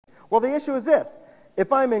Well, the issue is this.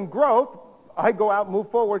 If I'm in growth, I go out and move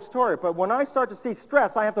forwards toward it. But when I start to see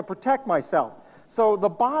stress, I have to protect myself. So the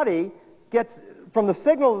body gets, from the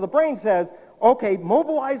signal of the brain says, okay,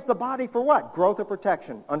 mobilize the body for what? Growth or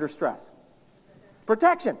protection under stress?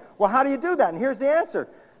 Protection. Well, how do you do that? And here's the answer.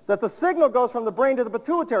 That the signal goes from the brain to the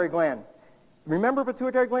pituitary gland. Remember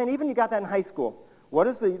pituitary gland? Even you got that in high school. What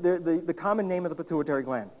is the common name of the pituitary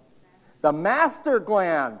gland? The master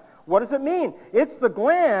gland. What does it mean? It's the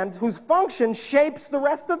gland whose function shapes the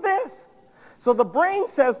rest of this. So the brain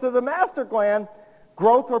says to the master gland,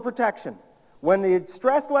 growth or protection. When the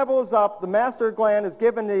stress level is up, the master gland is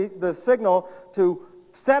given the signal to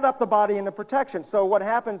set up the body into protection. So what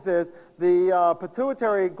happens is the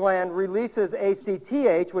pituitary gland releases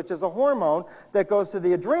ACTH, which is a hormone that goes to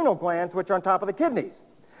the adrenal glands, which are on top of the kidneys.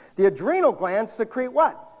 The adrenal glands secrete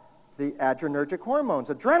what? The adrenergic hormones,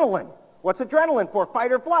 adrenaline. What's adrenaline for?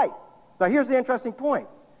 Fight or flight. Now here's the interesting point.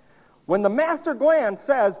 When the master gland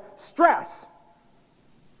says stress,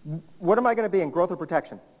 what am I going to be in, growth or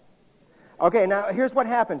protection? Okay, now here's what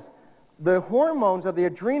happens. The hormones of the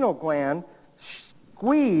adrenal gland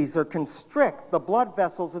squeeze or constrict the blood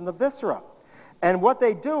vessels in the viscera. And what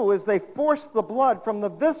they do is they force the blood from the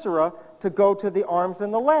viscera to go to the arms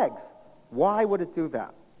and the legs. Why would it do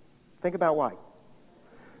that? Think about why.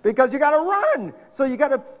 Because you got to run. So you got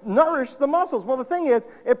to nourish the muscles. Well, the thing is,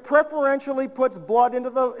 it preferentially puts blood into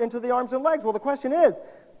the arms and legs. Well, the question is,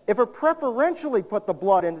 if it preferentially put the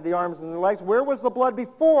blood into the arms and the legs, where was the blood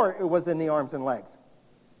before it was in the arms and legs?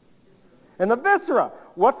 In the viscera.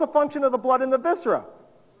 What's the function of the blood in the viscera?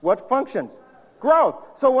 What functions? Growth.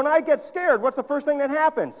 So when I get scared, what's the first thing that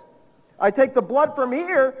happens? I take the blood from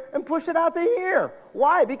here and push it out to here.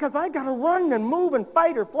 Why? Because I got to run and move and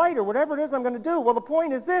fight or flight or whatever it is I'm going to do. Well, the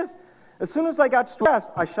point is this. As soon as I got stressed,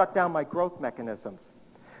 I shut down my growth mechanisms.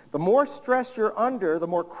 The more stress you're under, the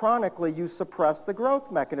more chronically you suppress the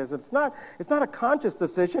growth mechanism. It's not a conscious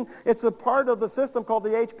decision. It's a part of the system called the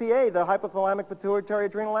HPA, the hypothalamic pituitary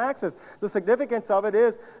adrenal axis. The significance of it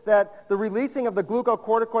is that the releasing of the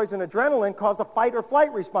glucocorticoids and adrenaline cause a fight or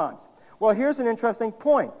flight response. Well, here's an interesting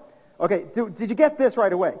point. Okay, did you get this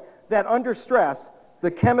right away? That under stress,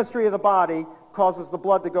 the chemistry of the body causes the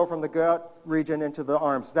blood to go from the gut region into the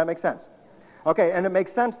arms. Does that make sense? Okay, and it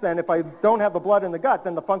makes sense then if I don't have the blood in the gut,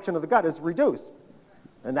 then the function of the gut is reduced.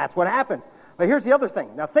 And that's what happens. But here's the other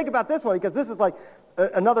thing. Now think about this one, because this is like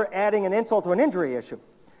another adding an insult to an injury issue.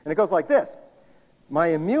 And it goes like this. My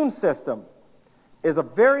immune system is a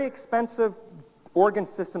very expensive organ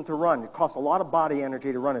system to run. It costs a lot of body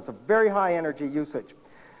energy to run. It's a very high energy usage.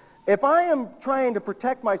 If I am trying to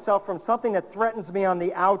protect myself from something that threatens me on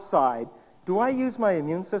the outside, do I use my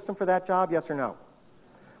immune system for that job, yes or no?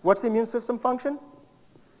 What's the immune system function?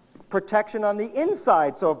 Protection on the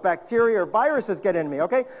inside, so if bacteria or viruses get in me,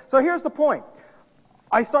 okay? So here's the point.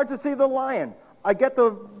 I start to see the lion. I get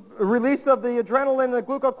the release of the adrenaline and the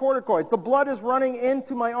glucocorticoids. The blood is running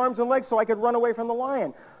into my arms and legs so I could run away from the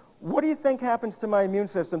lion. What do you think happens to my immune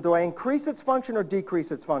system? Do I increase its function or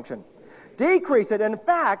decrease its function? Decrease it. And in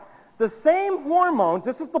fact, the same hormones,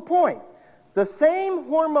 this is the point, the same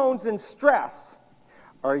hormones in stress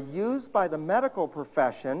are used by the medical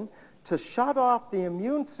profession to shut off the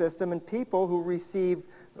immune system in people who receive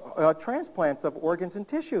transplants of organs and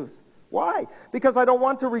tissues. Why? Because I don't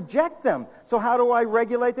want to reject them. So how do I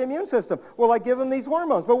regulate the immune system? Well, I give them these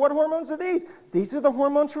hormones. But what hormones are these? These are the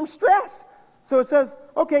hormones from stress. So it says,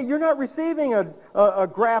 okay, you're not receiving a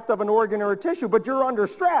graft of an organ or a tissue, but you're under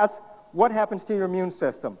stress. What happens to your immune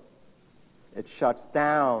system? It shuts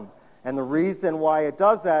down. And the reason why it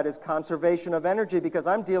does that is conservation of energy, because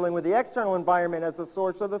I'm dealing with the external environment as the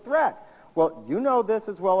source of the threat. Well, you know this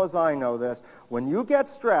as well as I know this. When you get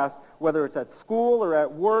stressed, whether it's at school or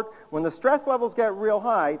at work, when the stress levels get real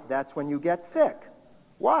high, that's when you get sick.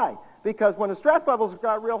 Why? Because when the stress levels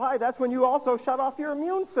got real high, that's when you also shut off your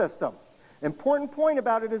immune system. Important point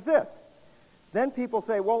about it is this. Then people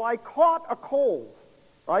say, well, I caught a cold,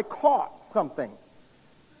 or I caught something.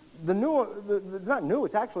 It's not new,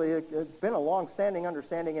 it's been a long-standing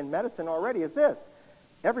understanding in medicine already, is this.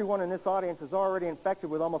 Everyone in this audience is already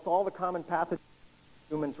infected with almost all the common pathogens in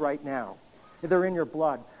humans right now. They're in your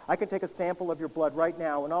blood. I can take a sample of your blood right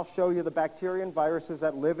now, and I'll show you the bacteria and viruses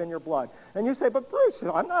that live in your blood. And you say, but Bruce,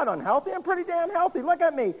 I'm not unhealthy. I'm pretty damn healthy. Look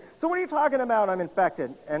at me. So what are you talking about? I'm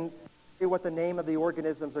infected. And see what the name of the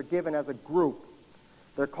organisms are given as a group.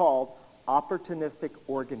 They're called opportunistic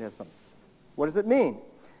organisms. What does it mean?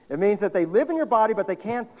 It means that they live in your body, but they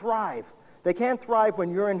can't thrive. They can't thrive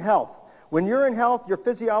when you're in health. When you're in health, your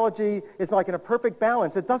physiology is like in a perfect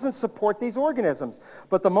balance. It doesn't support these organisms.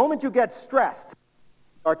 But the moment you get stressed,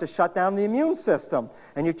 start to shut down the immune system,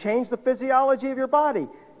 and you change the physiology of your body.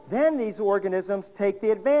 Then these organisms take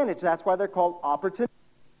the advantage. That's why they're called opportunists.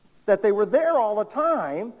 That they were there all the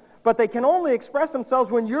time, but they can only express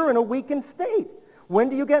themselves when you're in a weakened state. When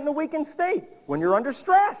do you get in a weakened state? When you're under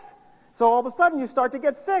stress. So all of a sudden you start to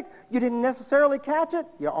get sick. You didn't necessarily catch it.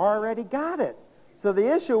 You already got it. So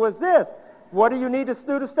the issue is this. What do you need to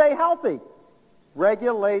do to stay healthy?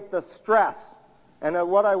 Regulate the stress. And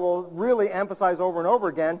what I will really emphasize over and over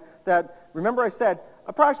again, that, remember I said,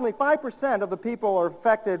 approximately 5% of the people are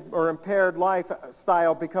affected or impaired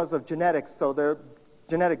lifestyle because of genetics, so their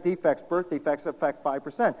genetic defects, birth defects, affect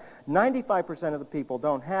 5%. 95% of the people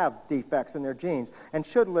don't have defects in their genes and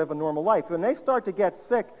should live a normal life. When they start to get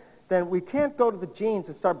sick, then we can't go to the genes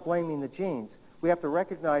and start blaming the genes. We have to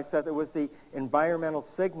recognize that it was the environmental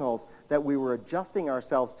signals that we were adjusting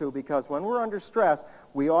ourselves to, because when we're under stress,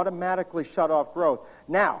 we automatically shut off growth.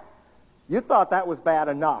 Now, you thought that was bad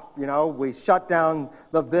enough, you know. We shut down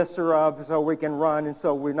the viscera so we can run and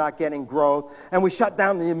so we're not getting growth. And we shut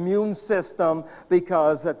down the immune system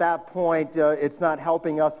because at that point it's not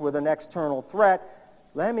helping us with an external threat.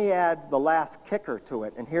 Let me add the last kicker to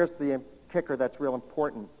it. And here's the kicker that's real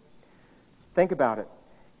important. Think about it.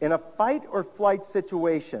 In a fight or flight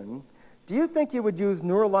situation, do you think you would use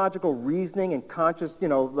neurological reasoning and conscious,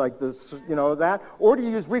 like this, that? Or do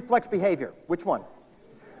you use reflex behavior? Which one?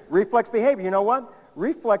 Reflex behavior. You know what?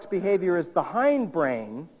 Reflex behavior is the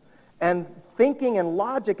hindbrain, and thinking and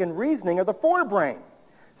logic and reasoning are the forebrain.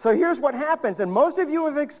 So here's what happens, and most of you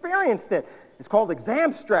have experienced it. It's called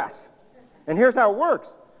exam stress. And here's how it works.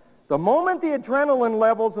 The moment the adrenaline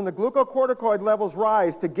levels and the glucocorticoid levels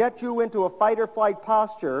rise to get you into a fight or flight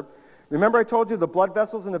posture, remember I told you the blood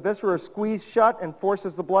vessels in the viscera are squeezed shut and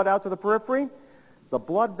forces the blood out to the periphery? The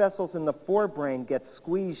blood vessels in the forebrain get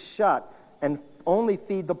squeezed shut and only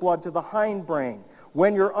feed the blood to the hindbrain.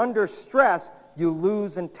 When you're under stress, you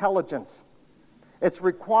lose intelligence. It's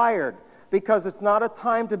required because it's not a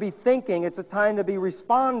time to be thinking, it's a time to be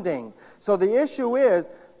responding. So the issue is,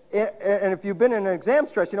 and if you've been in an exam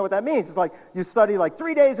stress, you know what that means. It's like you study like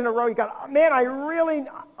 3 days in a row, you got, man,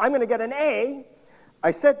 I'm going to get an A.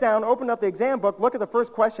 I sit down, open up the exam book, look at the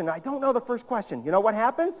first question. I don't know the first question. You know what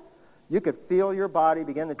happens? You could feel your body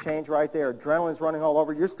begin to change right there. Adrenaline's running all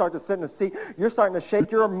over. You start to sit in the seat. You're starting to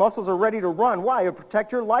shake. Your muscles are ready to run. Why? To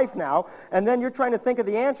protect your life now. And then you're trying to think of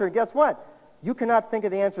the answer. And guess what? You cannot think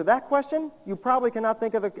of the answer to that question. You probably cannot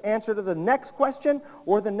think of the answer to the next question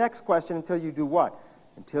or the next question until you do what?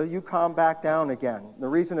 Until you calm back down again. The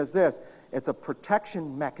reason is this. It's a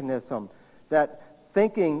protection mechanism that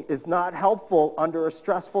thinking is not helpful under a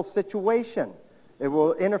stressful situation. It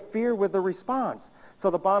will interfere with the response. So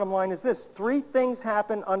the bottom line is this. 3 things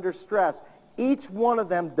happen under stress, each one of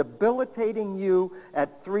them debilitating you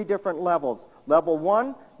at 3 different levels. Level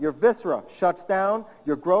 1, your viscera shuts down,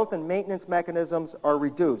 your growth and maintenance mechanisms are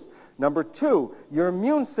reduced. Number 2, your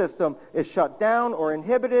immune system is shut down or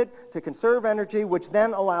inhibited to conserve energy, which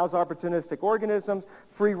then allows opportunistic organisms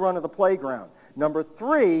free run of the playground. Number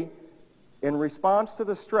 3, in response to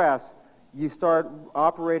the stress, you start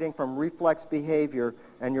operating from reflex behavior,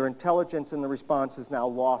 and your intelligence in the response is now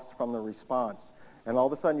lost from the response. And all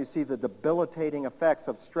of a sudden you see the debilitating effects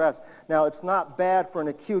of stress. Now, it's not bad for an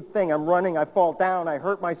acute thing. I'm running, I fall down, I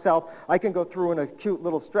hurt myself. I can go through an acute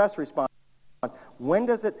little stress response. When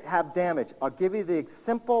does it have damage? I'll give you the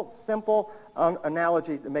simple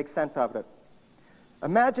analogy to make sense of it.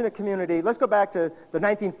 Imagine a community. Let's go back to the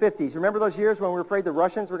 1950s. Remember those years when we were afraid the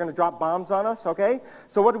Russians were going to drop bombs on us, okay?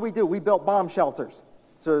 So what did? We built bomb shelters.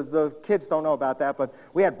 So the kids don't know about that, but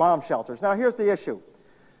we had bomb shelters. Now, here's the issue.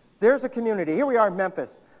 There's a community. Here we are in Memphis.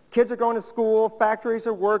 Kids are going to school. Factories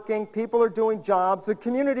are working. People are doing jobs. The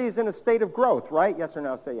community is in a state of growth, right? Yes or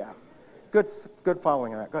no? Say yeah. Good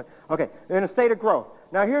following on that. Good. Okay, in a state of growth.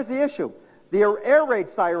 Now, here's the issue. The air raid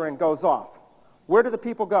siren goes off. Where do the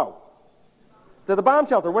people go? To the bomb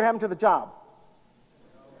shelter. What happened to the job?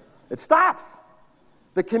 It stops.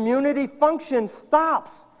 The community function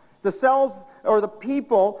stops. The cells or the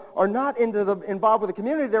people are not involved with the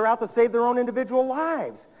community. They're out to save their own individual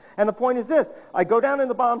lives. And the point is this. I go down in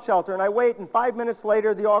the bomb shelter and I wait, and 5 minutes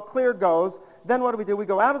later the all clear goes. Then what do? We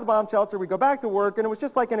go out of the bomb shelter, we go back to work, and it was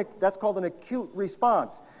just like that's called an acute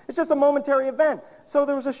response. It's just a momentary event. So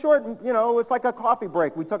there was a short, it's like a coffee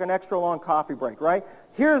break. We took an extra long coffee break, right?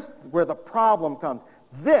 Here's where the problem comes.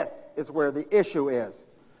 This is where the issue is.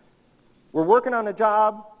 We're working on a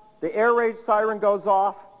job. The air raid siren goes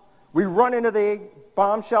off. We run into the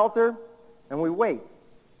bomb shelter, and we wait,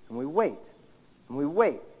 and we wait, and we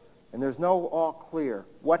wait. And there's no all clear.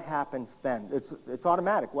 What happens then? It's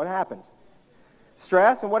automatic. What happens?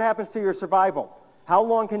 Stress, and what happens to your survival? How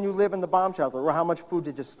long can you live in the bomb shelter? Or how much food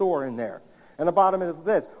did you store in there? And the bottom is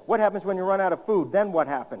this. What happens when you run out of food? Then what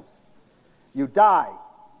happens? You die.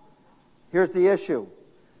 Here's the issue.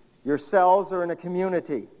 Your cells are in a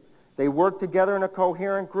community. They work together in a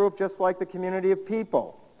coherent group just like the community of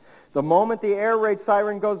people. The moment the air raid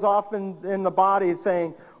siren goes off in the body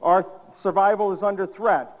saying our survival is under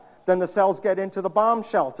threat, then the cells get into the bomb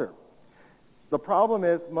shelter. The problem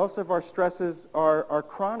is most of our stresses are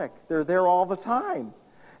chronic. They're there all the time.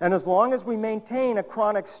 And as long as we maintain a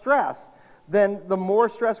chronic stress, then the more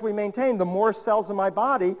stress we maintain, the more cells in my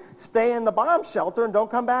body stay in the bomb shelter and don't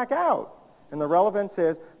come back out. And the relevance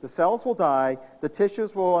is the cells will die, the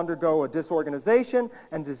tissues will undergo a disorganization,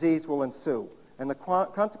 and disease will ensue. And the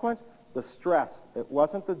consequence? The stress. It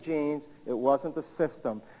wasn't the genes, it wasn't the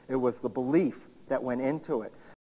system, it was the belief that went into it.